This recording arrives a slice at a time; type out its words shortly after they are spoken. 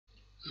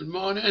Good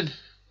morning.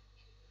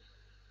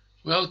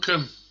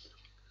 Welcome.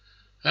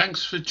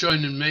 Thanks for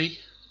joining me.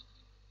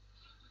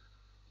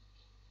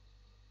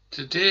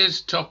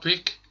 Today's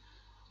topic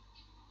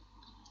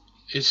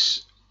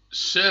is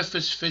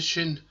surface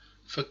fishing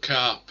for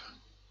carp.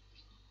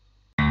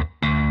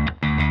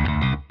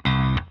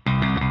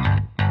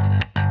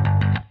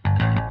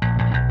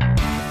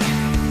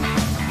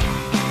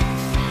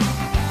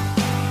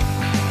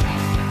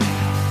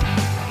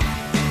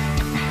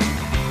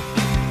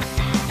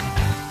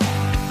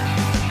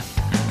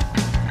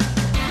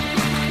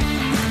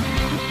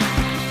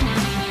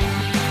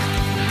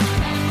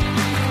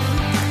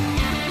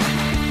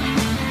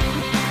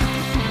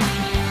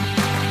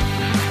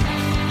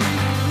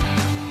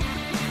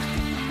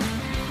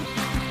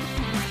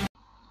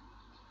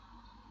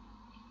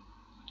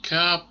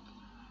 Carp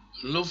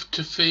love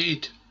to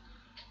feed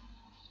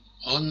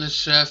on the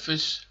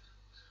surface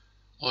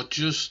or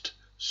just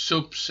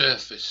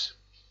subsurface.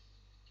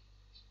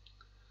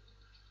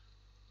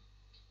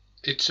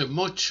 It's a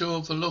much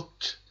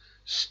overlooked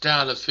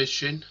style of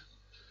fishing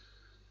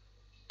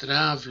that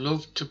I've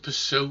loved to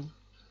pursue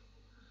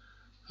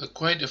for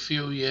quite a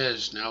few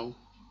years now,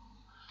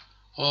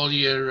 all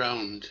year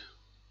round.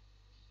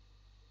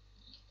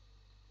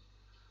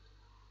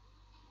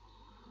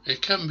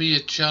 It can be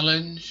a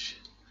challenge.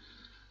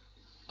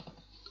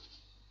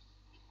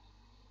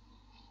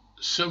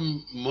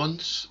 Some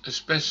months,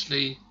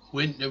 especially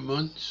winter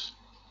months,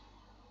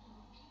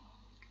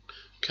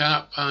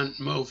 carp aren't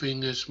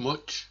moving as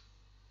much,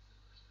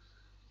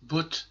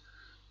 but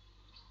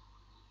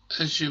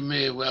as you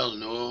may well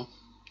know,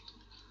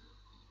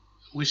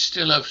 we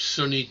still have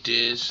sunny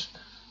days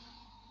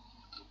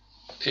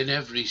in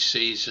every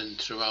season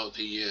throughout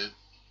the year,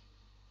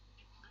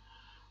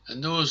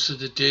 and those are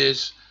the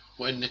days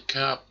when the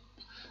carp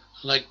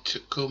like to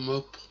come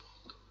up,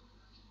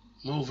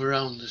 move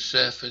around the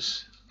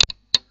surface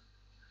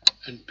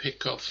and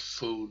pick off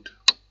food.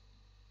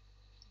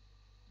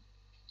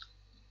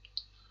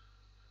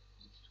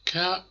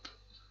 Carp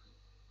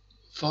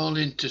fall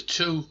into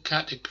two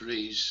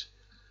categories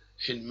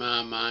in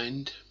my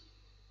mind: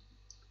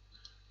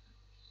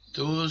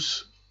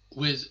 those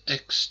with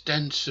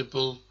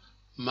extensible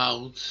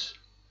mouths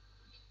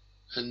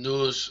and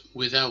those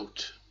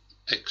without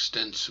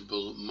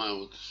extensible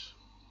mouths.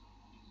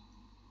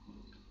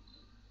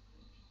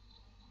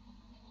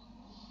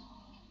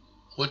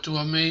 What do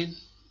I mean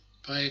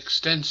by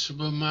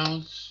extensible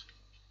mouths?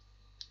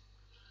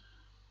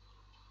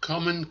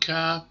 Common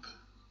carp,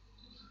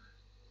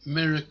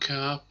 mirror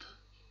carp,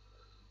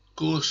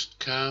 ghost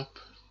carp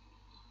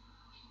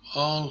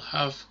all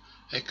have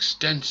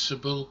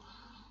extensible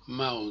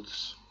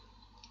mouths.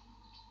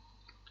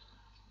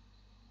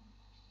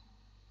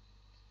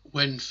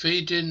 When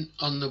feeding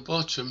on the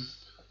bottom,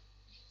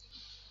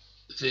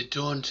 they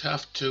don't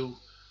have to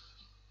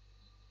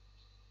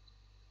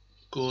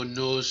go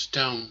nose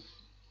down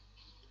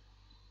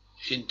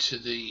into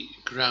the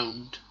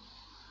ground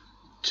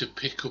to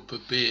pick up a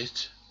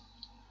bait.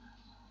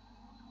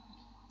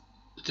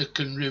 They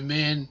can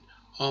remain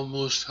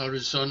almost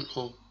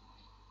horizontal,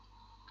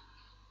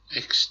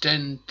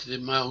 extend the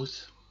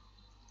mouth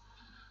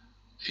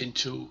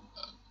into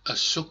a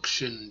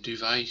suction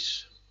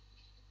device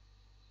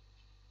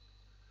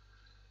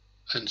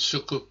and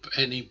suck up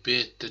any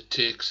bait that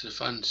takes the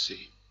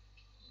fancy.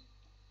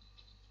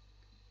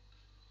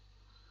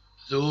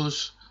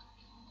 Those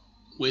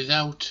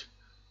without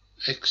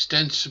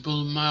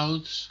extensible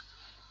mouths,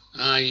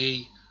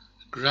 i.e.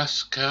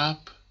 grass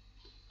carp,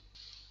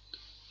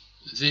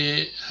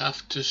 they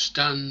have to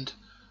stand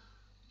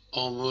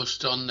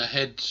almost on their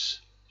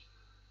heads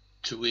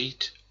to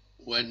eat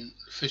when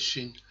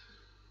fishing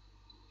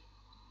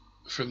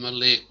from a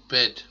lake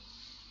bed.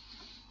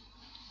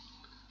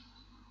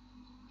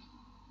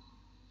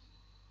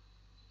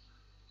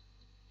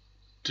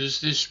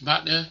 Does this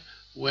matter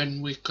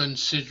when we're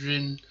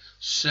considering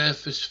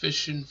surface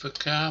fishing for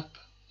carp?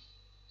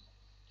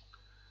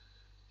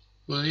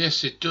 Well,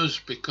 yes, it does,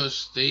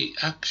 because the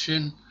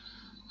action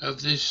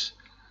of this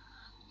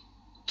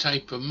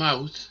type of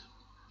mouth,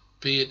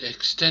 be it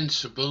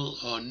extensible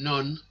or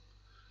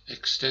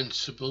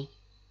non-extensible,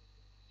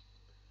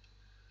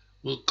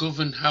 will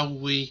govern how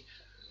we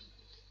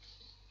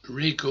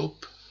rig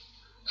up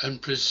and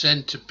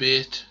present a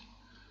bait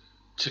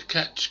to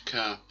catch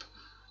carp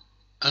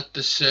at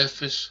the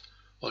surface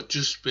or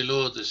just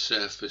below the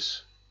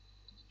surface.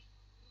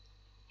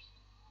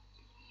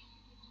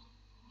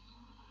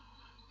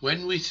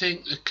 When we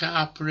think the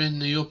carp are in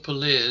the upper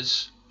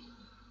layers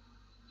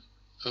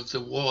of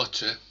the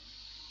water,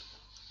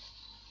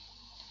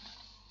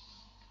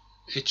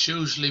 it's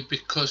usually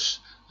because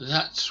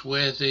that's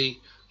where the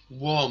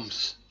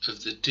warmth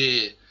of the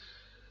day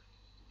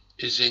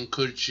is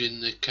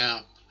encouraging the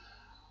carp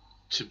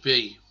to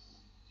be.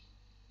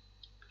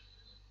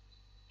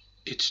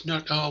 It's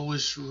not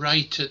always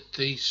right at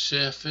the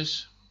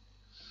surface,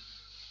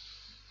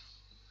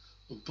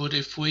 but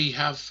if we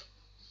have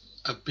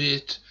a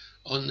bait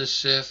on the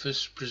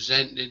surface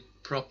presented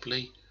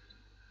properly,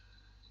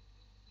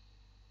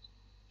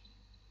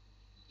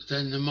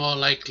 then they're more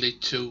likely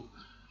to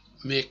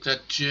make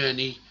that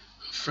journey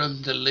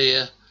from the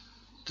layer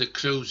they're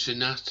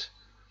cruising at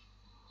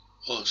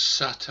or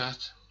sat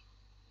at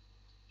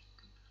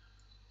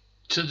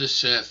to the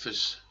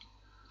surface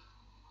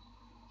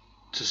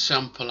to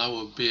sample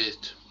our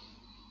bait.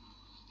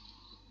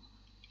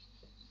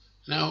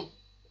 Now,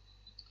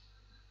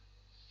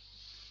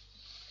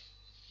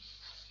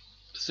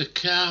 the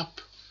carp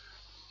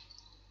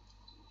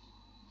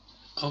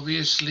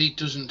obviously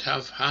doesn't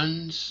have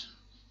hands.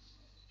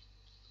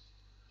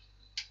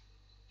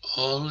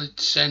 All it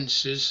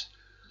senses,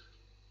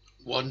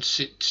 once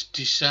it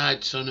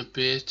decides on a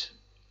bait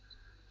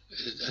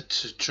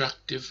that's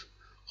attractive,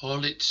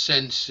 all its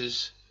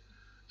senses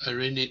are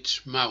in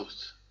its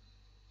mouth.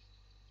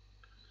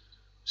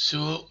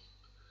 So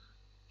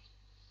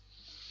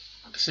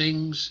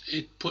things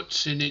it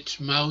puts in its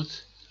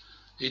mouth,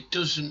 it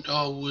doesn't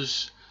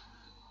always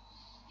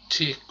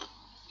take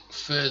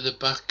further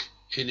back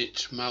in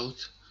its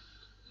mouth,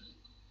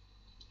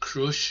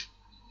 crush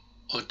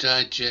or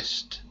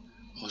digest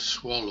or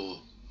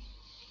swallow.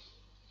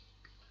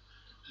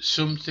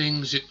 Some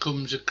things it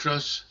comes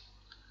across,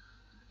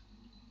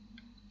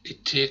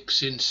 it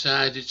takes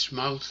inside its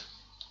mouth,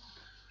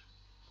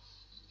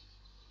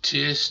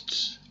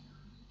 tastes,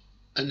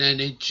 and then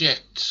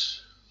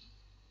ejects.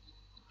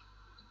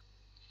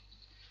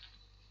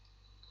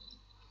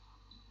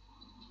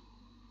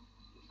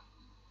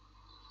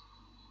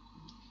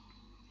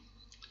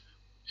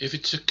 If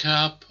it's a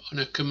carp on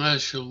a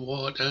commercial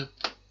water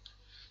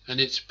and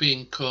it's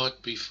been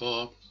caught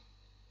before,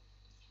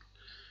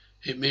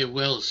 it may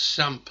well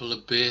sample a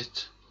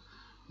bait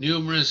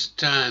numerous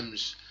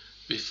times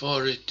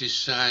before it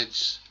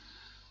decides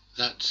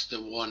that's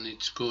the one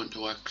it's going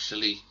to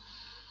actually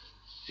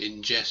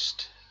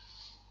ingest.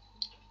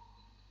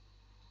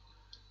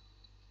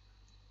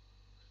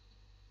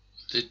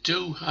 They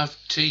do have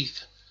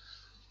teeth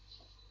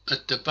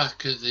at the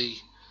back of the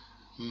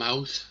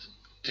mouth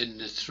in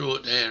the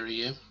throat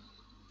area.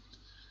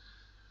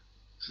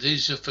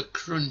 These are for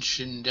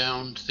crunching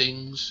down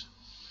things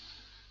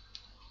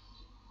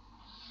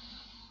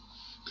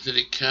that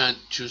it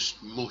can't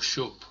just mush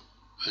up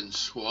and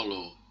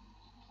swallow.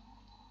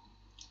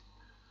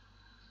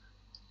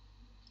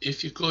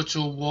 If you go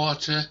to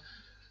water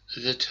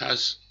that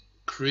has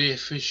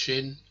crayfish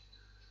in,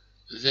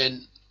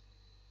 then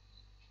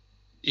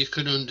you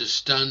can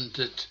understand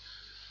that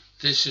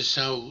this is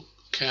how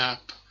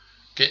carp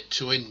get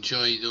to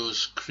enjoy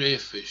those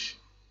crayfish,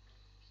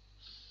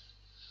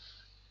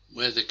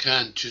 where they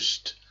can't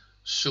just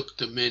suck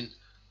them in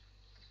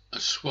or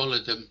swallow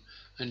them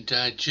and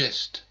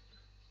digest.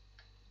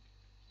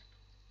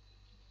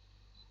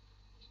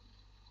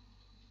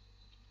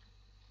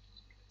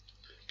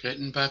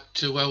 Getting back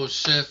to our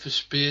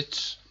surface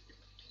baits,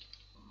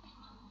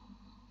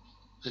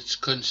 let's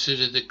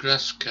consider the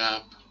grass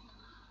carp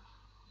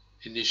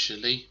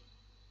initially.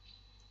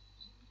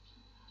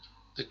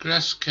 The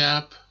grass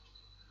carp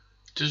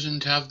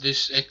doesn't have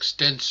this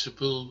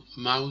extensible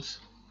mouth,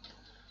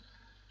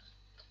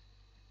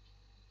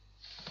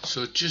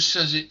 so just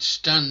as it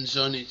stands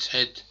on its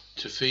head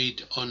to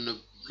feed on the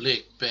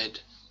lake bed,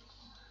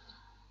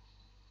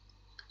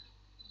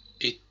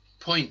 it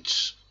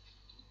points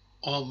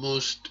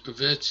almost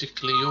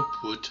vertically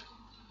upward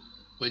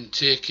when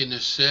taking a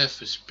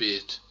surface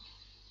bait.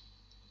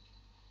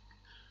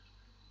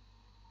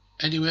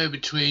 Anywhere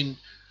between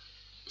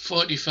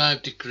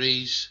 45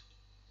 degrees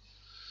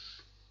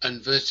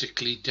and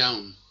vertically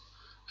down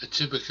are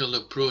typical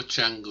approach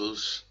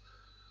angles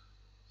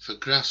for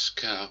grass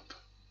carp.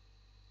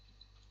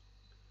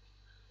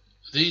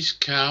 These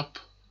carp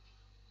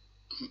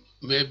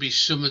may be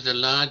some of the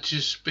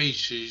largest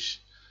species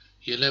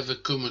you'll ever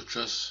come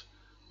across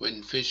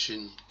when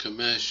fishing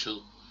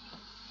commercial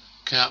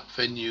carp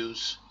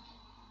venues,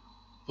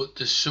 but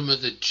they're some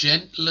of the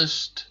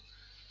gentlest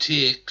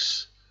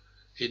takes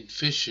in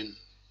fishing.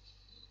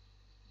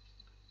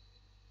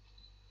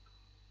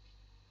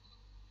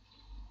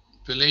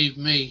 Believe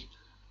me,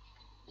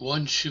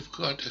 once you've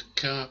got a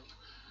carp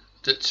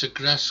that's a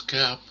grass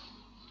carp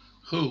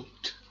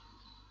hooked,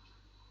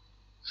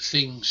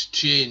 things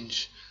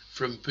change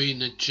from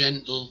being a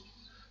gentle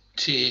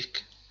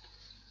take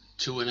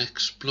to an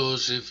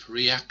explosive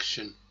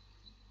reaction.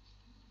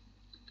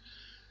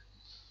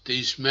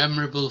 These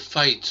memorable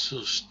fights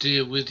will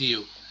stay with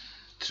you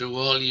through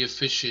all your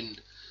fishing,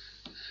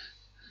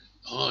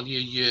 all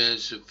your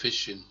years of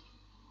fishing.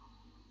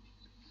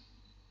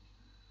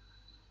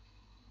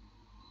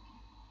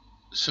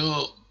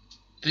 So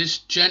this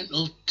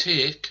gentle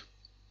take,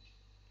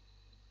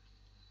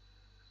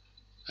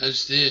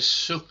 as they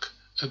suck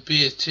a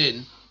bait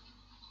in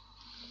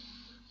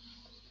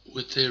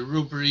with their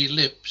rubbery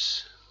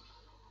lips,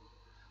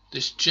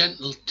 this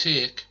gentle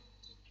take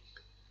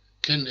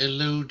can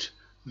elude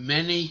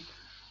many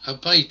a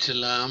bite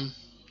alarm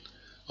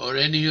or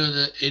any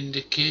other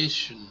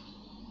indication.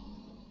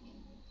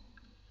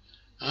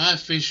 I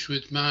fish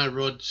with my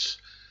rods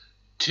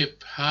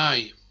tip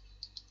high,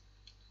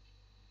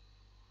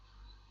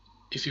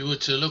 If you were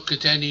to look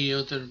at any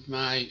other of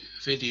my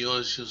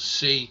videos, you'll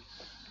see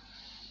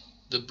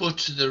the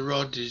butt of the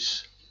rod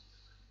is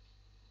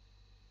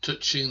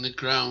touching the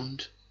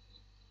ground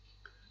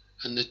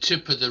and the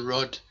tip of the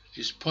rod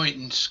is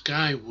pointing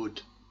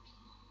skyward.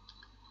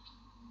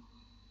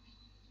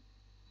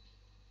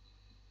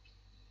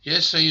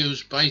 Yes, I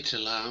use bite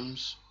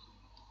alarms.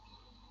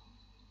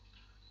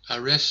 I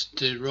rest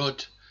the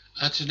rod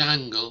at an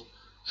angle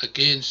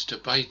against a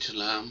bite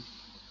alarm,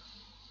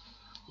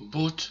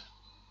 but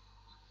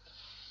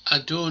I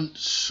don't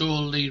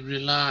solely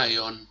rely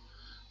on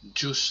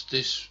just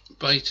this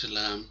bite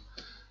alarm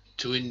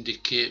to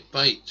indicate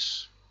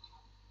bites.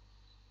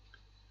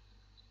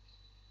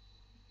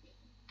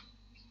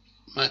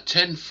 My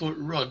 10-foot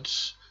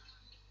rods,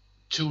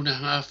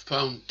 2.5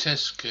 pound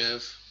test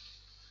curve,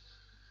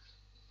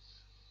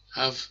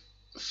 have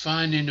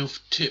fine enough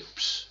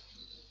tips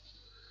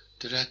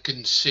that I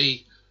can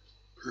see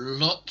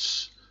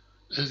lots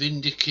of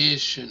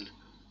indication,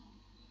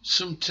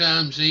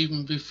 sometimes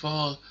even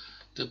before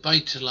the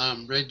bite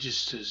alarm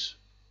registers.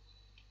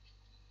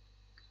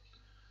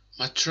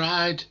 My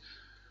tried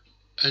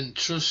and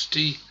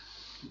trusty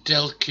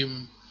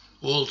Delkim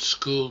old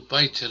school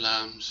bite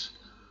alarms,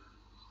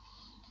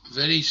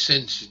 very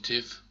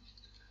sensitive,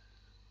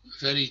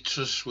 very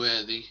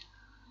trustworthy,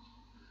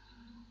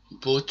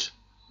 but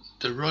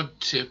the rod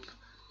tip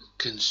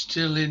can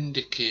still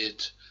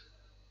indicate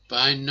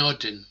by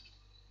nodding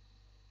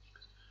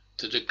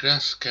that a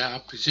grass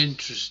carp is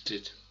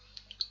interested.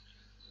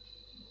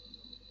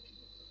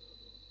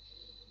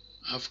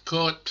 I've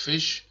caught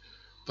fish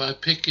by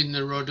picking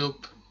the rod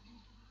up,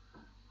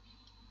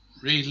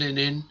 reeling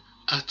in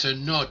at a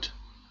nod.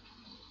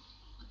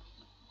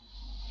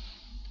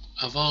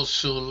 I've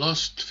also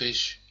lost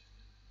fish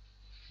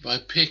by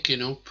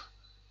picking up,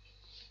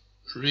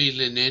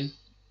 reeling in,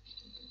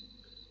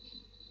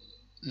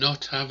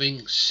 not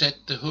having set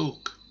the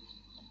hook.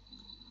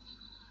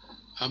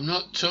 I'm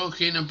not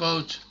talking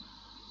about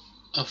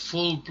a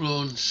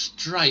full-blown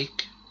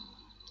strike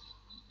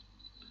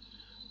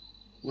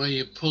where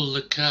you pull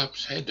the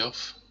carp's head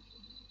off.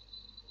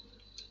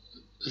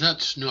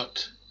 That's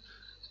not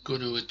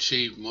going to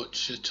achieve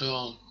much at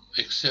all,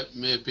 except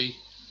maybe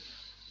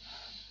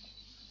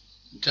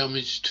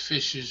damaged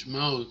fish's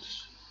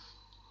mouths.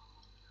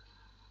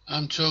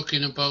 I'm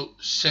talking about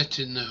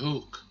setting the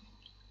hook.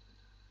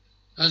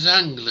 As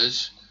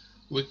anglers,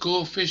 we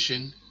go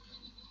fishing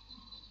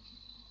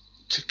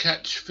to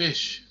catch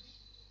fish,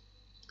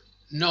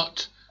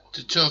 not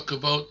to talk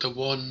about the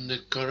one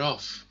that got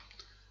off,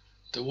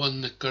 the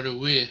one that got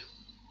away.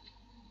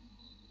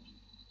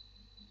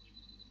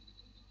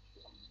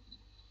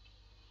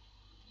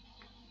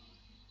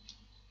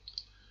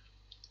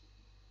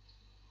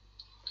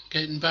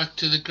 Getting back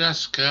to the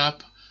grass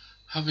carp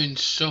having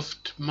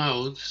soft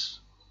mouths,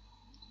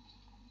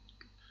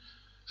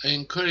 I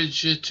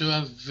encourage you to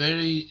have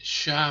very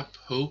sharp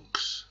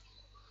hooks,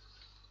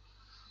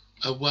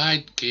 a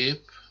wide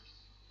gape.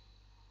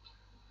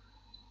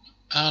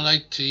 I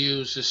like to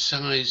use a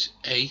size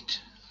 8,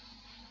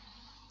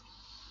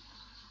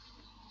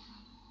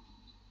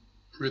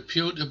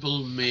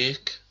 reputable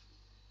make,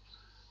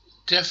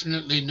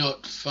 definitely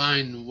not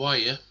fine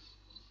wire.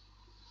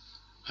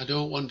 I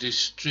don't want it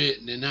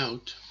straightening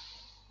out.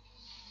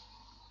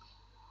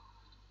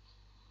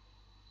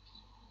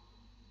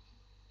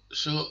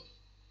 So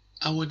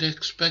I would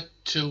expect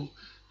to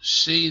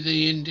see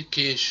the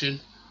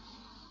indication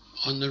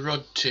on the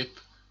rod tip,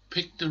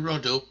 pick the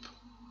rod up,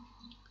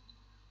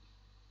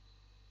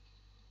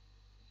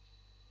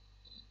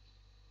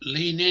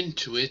 lean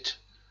into it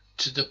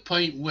to the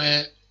point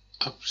where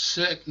I've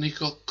certainly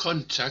got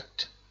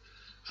contact,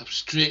 I've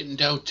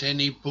straightened out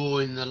any bow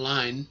in the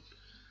line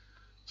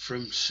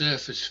from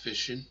surface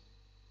fishing,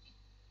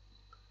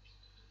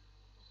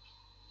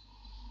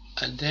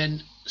 and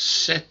then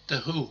set the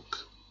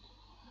hook.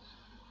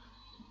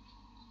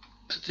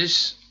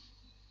 This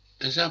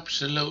is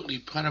absolutely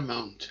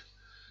paramount.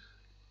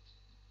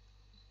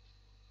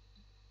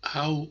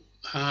 How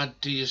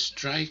hard do you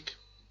strike?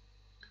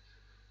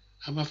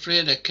 I'm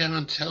afraid I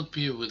can't help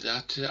you with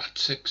that.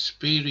 That's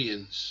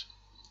experience.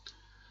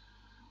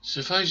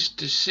 Suffice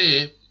to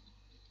say,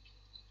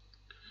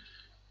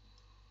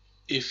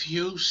 if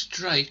you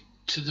strike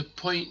to the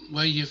point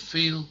where you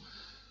feel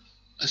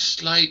a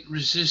slight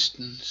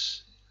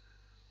resistance,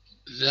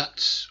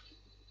 that's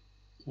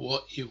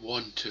what you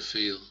want to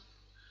feel.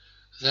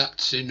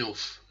 That's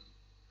enough.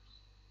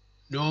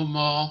 No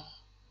more,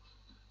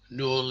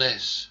 no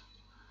less.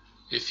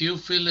 If you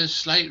feel a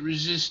slight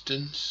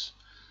resistance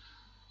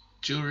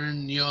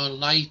during your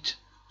light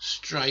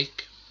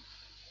strike,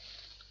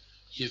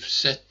 you've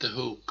set the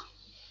hook.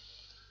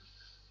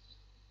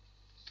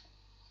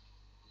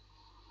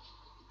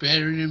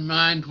 Bearing in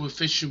mind we're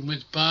fishing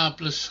with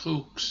barbless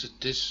hooks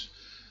at this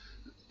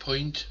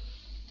point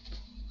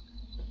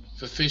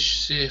for fish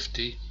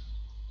safety.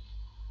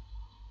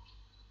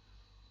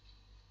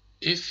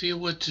 If you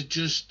were to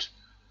just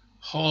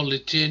haul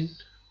it in,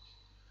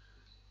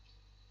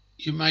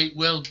 you might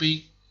well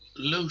be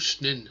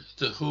loosening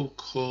the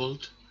hook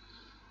hold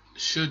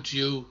should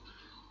you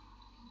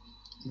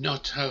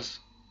not have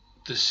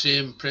the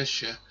same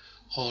pressure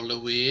all the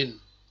way in.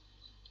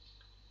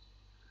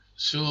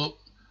 So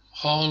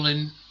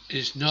hauling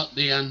is not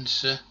the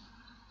answer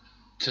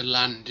to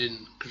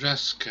landing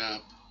grass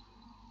carp.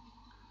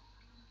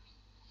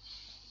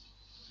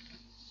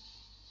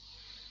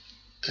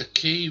 A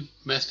key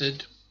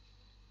method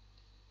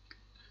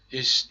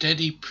is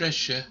steady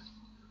pressure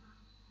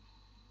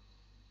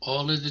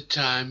all of the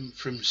time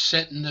from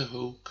setting the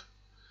hook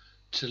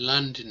to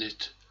landing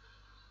it.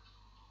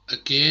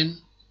 Again,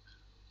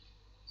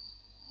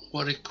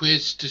 what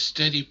equates to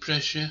steady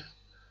pressure?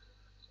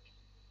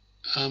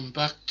 I'm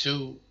back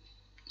to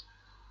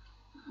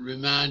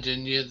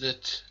reminding you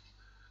that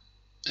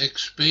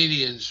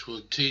experience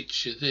will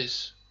teach you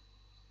this.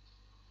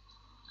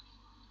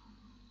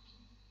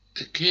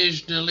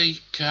 Occasionally,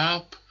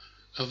 carp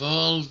of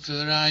all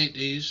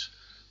varieties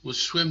will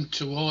swim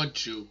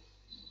towards you,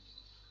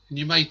 and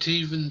you might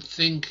even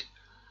think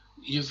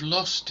you've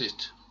lost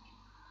it,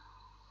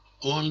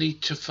 only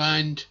to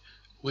find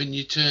when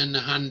you turn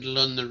the handle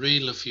on the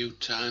reel a few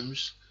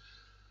times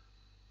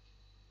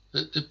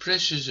that the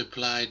pressure's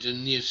applied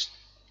and you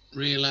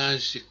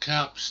realise your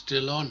carp's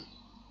still on.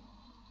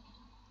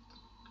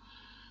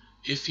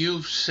 If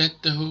you've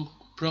set the hook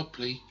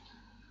properly,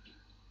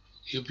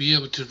 you'll be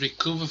able to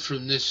recover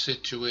from this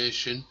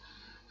situation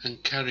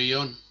and carry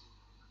on.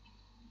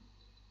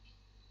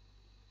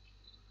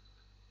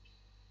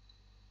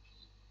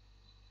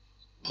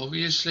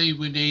 Obviously,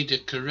 we need a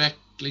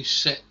correctly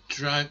set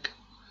drag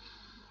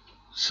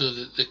so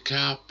that the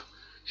carp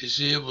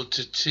is able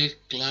to take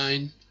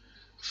line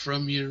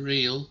from your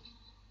reel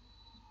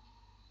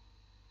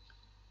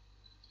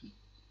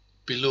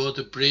below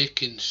the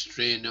breaking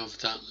strain of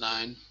that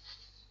line.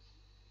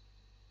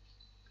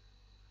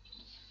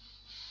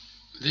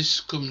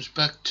 This comes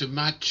back to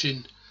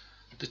matching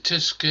the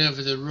test curve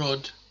of the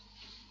rod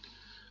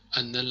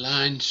and the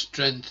line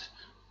strength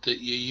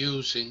that you're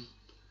using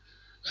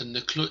and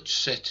the clutch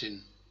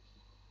setting.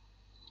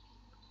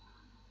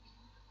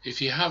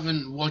 If you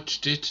haven't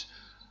watched it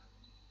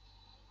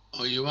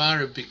or you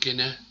are a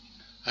beginner,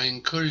 I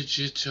encourage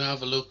you to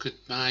have a look at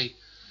my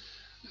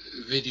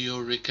video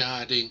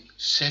regarding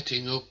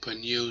setting up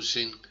and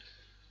using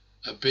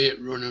a bait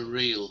runner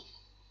reel.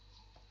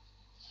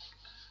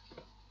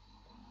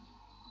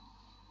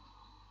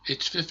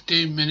 It's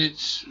 15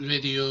 minutes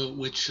video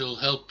which will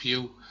help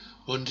you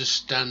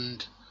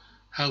understand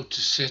how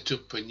to set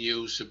up and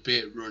use a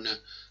bait runner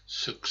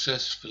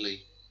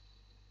successfully.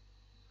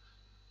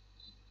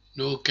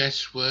 No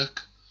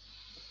guesswork,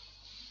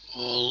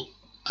 all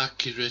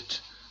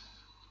accurate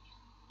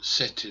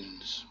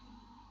settings.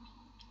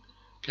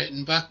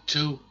 Getting back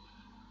to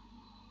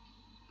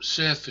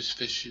surface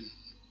fishing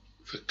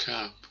for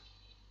carp.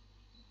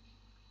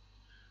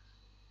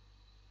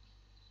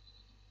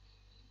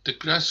 The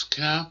grass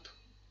carp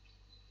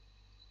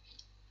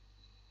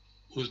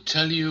will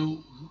tell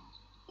you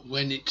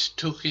when it's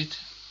took it.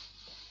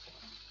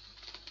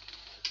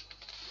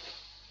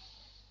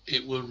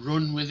 It will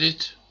run with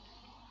it,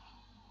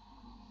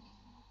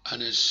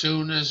 and as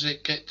soon as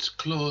it gets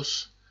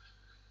close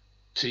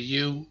to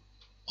you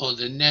or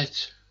the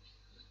net,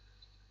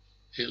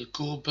 it'll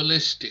go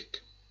ballistic.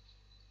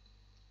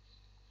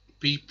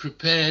 Be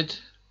prepared.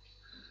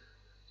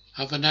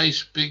 Have a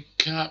nice big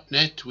carp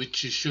net,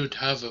 which you should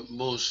have at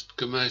most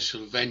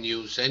commercial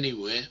venues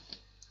anyway.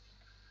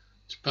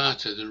 It's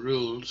part of the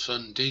rules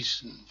on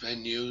decent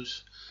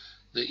venues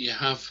that you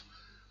have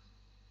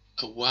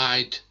a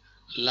wide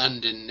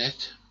landing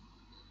net.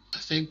 I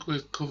think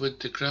we've covered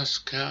the grass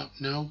carp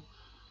now.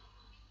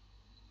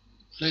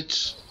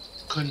 Let's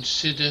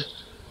consider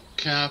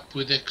carp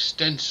with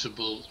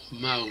extensible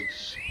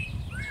mouths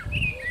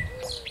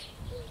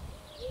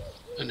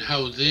and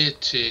how they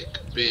take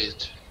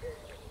bait.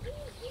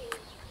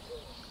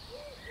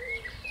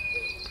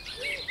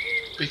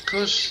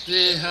 Because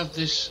they have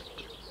this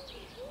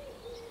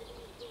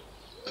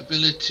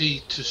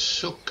ability to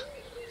suck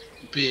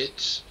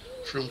baits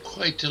from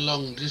quite a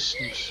long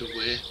distance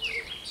away,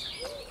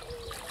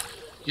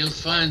 you'll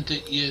find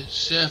that your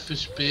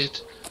surface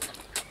bait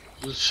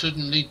will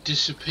suddenly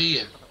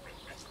disappear,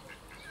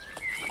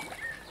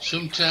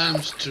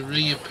 sometimes to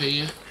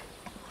reappear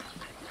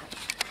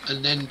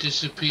and then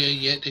disappear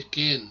yet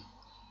again.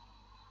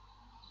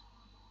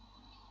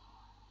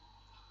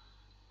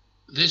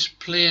 This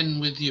playing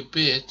with your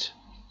bait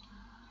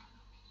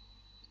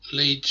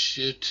leads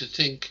you to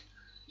think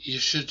you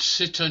should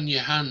sit on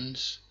your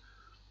hands,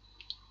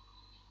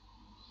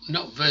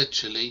 not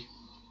virtually,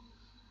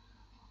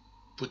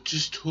 but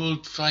just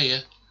hold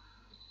fire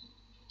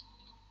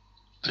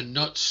and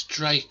not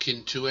strike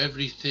into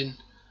everything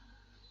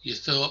you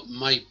thought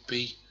might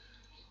be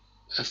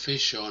a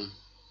fish on.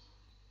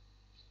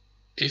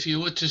 If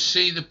you were to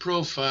see the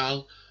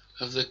profile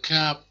of the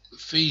carp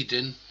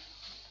feeding,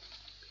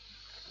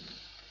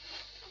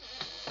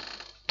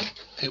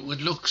 it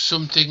would look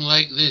something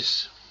like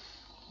this.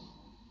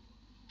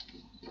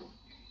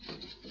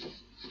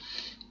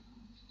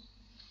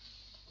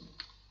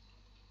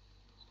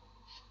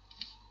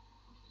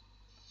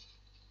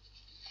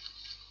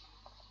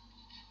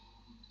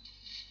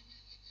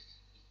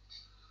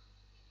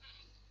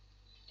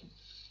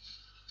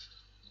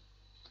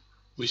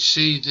 We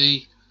see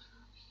the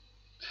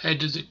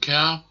head of the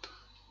carp,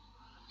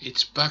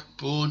 its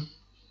backbone,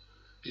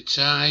 its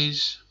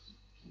eyes,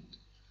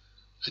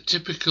 a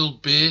typical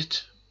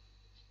bait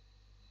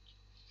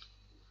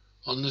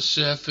on the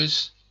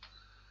surface,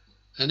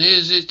 and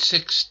here's its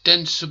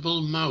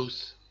extensible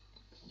mouth.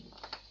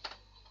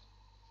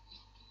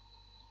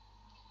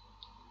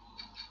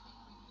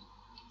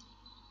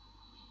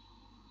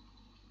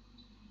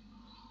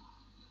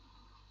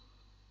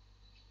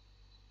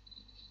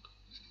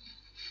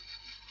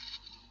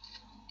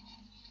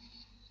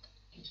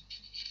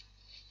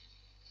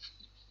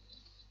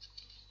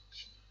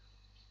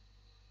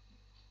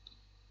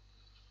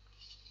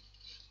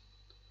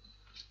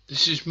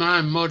 This is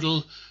my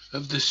model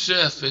of the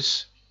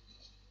surface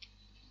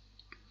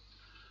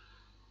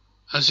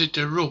as it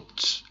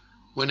erupts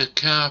when a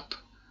carp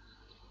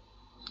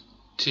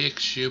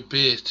takes your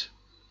bait.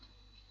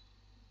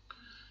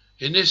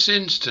 In this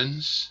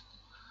instance,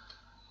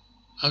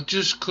 I've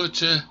just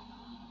cut a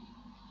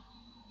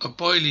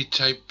boilie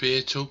type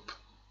bait up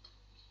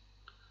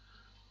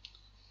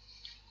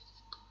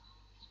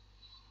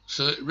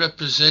so it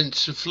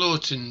represents a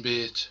floating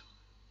bait.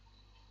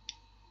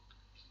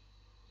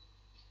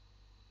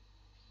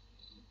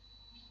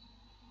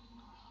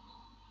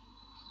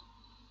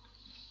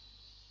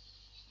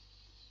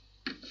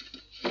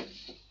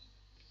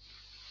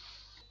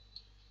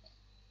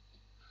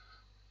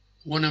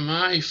 One of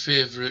my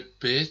favourite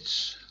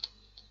baits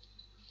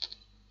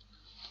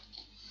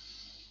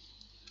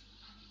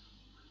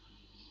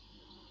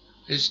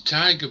is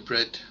tiger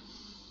bread.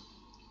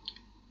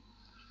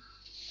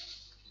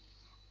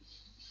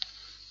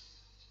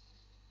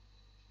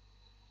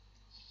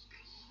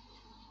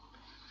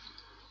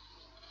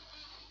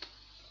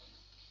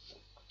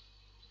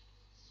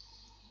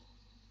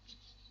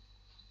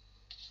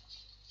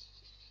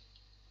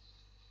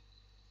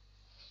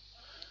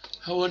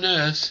 How on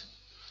earth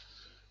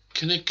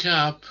can a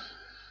carp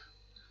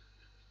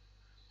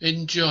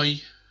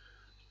enjoy,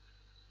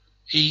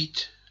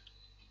 eat,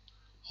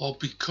 or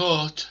be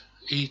caught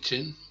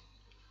eating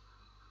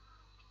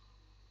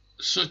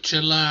such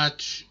a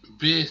large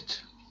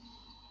bait?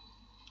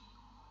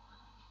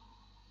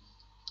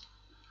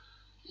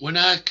 When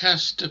I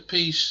cast a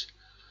piece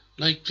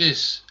like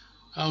this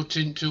out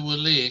into a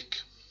lake,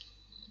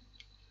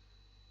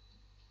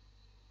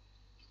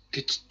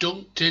 it's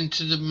dunked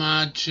into the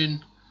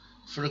margin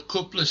for a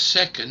couple of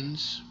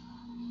seconds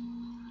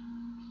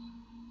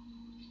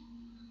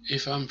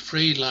if I'm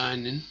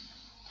freelining,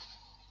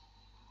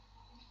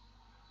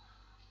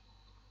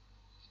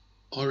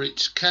 or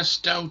it's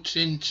cast out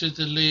into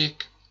the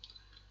lake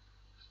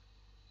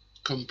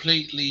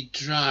completely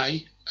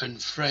dry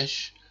and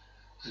fresh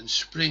and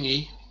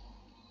springy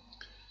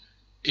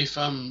if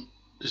I'm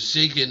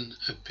zigging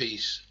a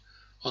piece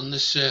on the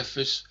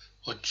surface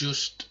or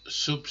just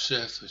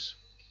subsurface.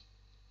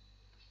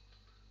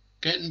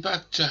 Getting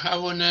back to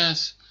how on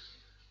earth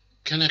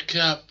can a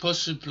carp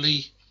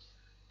possibly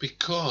be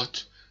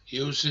caught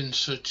using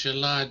such a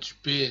large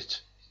bait?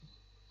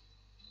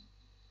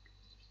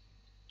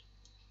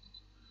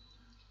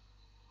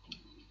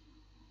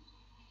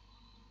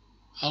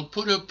 I'll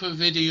put up a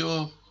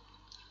video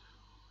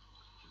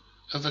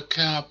of a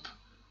carp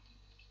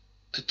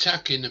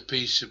attacking a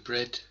piece of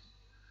bread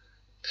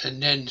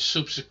and then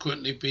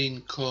subsequently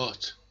being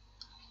caught,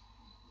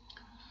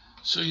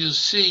 so you'll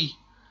see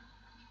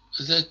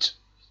that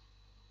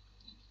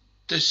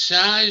the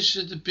size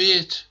of the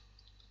bait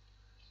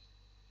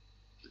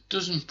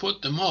doesn't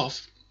put them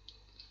off.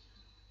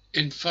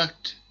 In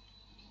fact,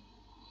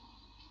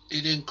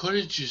 it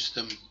encourages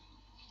them.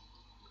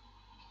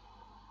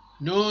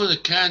 No, they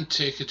can't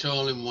take it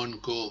all in one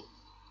go,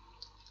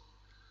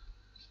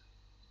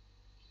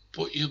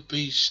 but you'll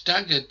be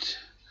staggered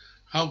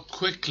how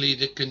quickly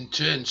they can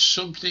turn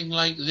something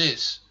like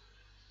this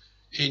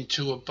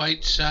into a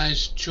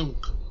bite-sized chunk.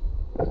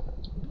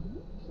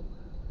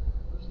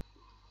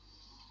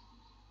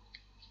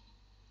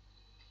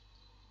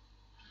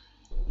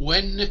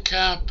 When the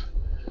carp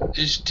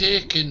is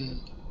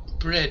taking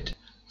bread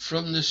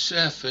from the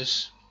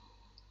surface,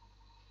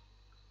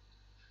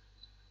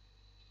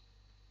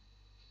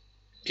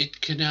 it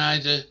can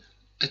either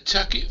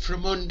attack it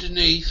from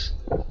underneath,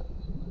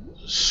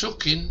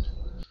 sucking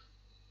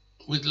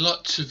with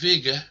lots of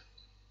vigour,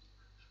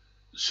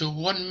 so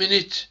 1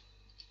 minute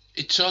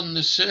it's on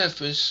the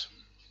surface,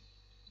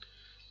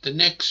 the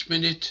next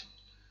minute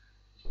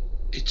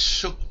it's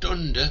sucked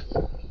under,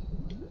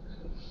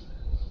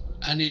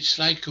 and it's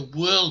like a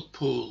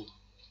whirlpool.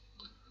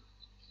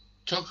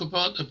 Talk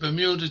about the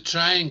Bermuda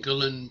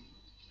Triangle and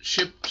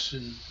ships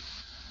and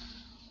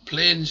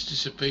planes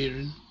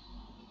disappearing.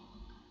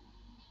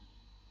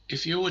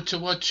 If you were to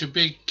watch a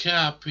big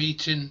carp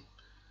eating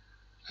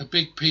a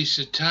big piece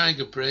of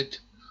tiger bread,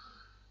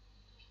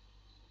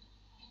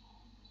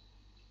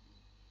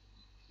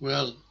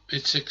 well,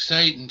 it's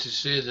exciting to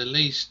say the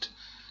least,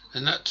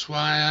 and that's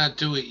why I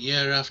do it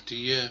year after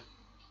year.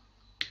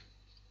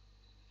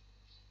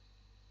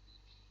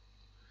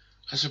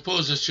 I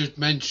suppose I should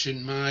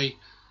mention my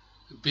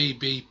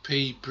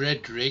BBP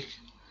bread rig.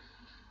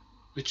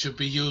 which would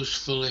be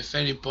useful if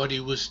anybody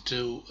was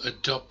to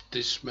adopt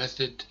this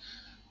method.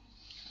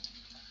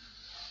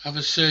 Have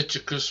a search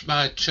across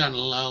my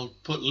channel. I'll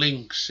put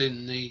links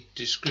in the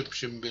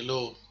description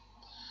below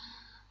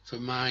for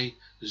my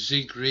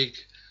Zig rig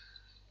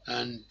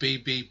and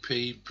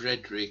BBP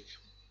bread rig.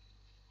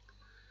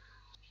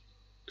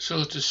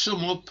 So to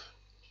sum up,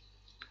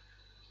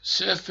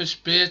 surface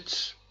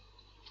baits,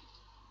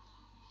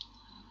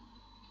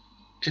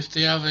 if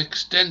they have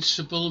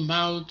extensible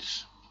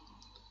mouths,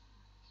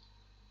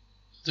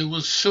 they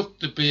will suck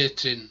the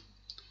bait in,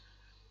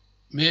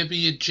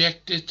 maybe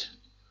eject it,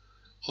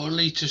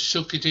 only to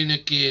suck it in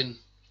again.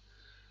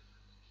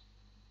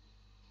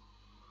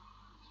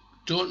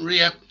 Don't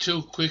react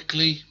too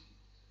quickly.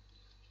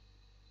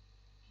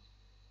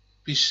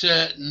 Be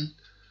certain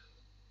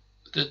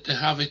that they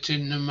have it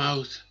in the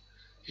mouth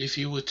if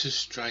you were to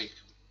strike.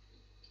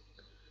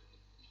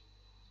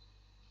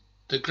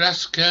 The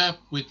grass carp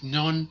with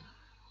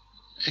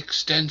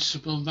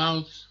non-extensible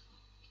mouth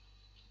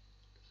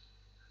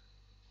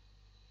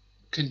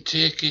can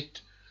take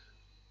it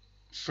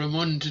from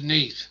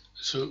underneath,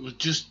 so it will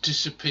just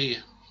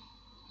disappear.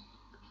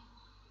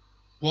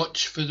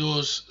 Watch for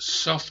those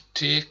soft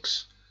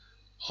takes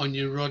on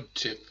your rod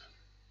tip.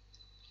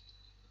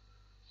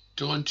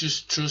 Don't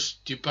just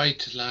trust your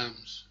bite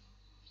alarms.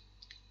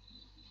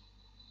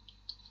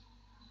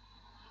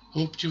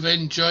 Hope you've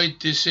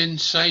enjoyed this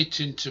insight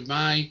into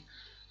my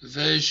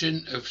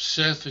version of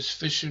surface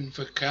fishing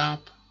for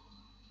carp.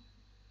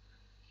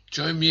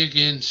 Join me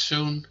again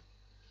soon.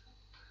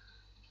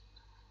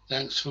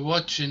 Thanks for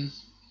watching.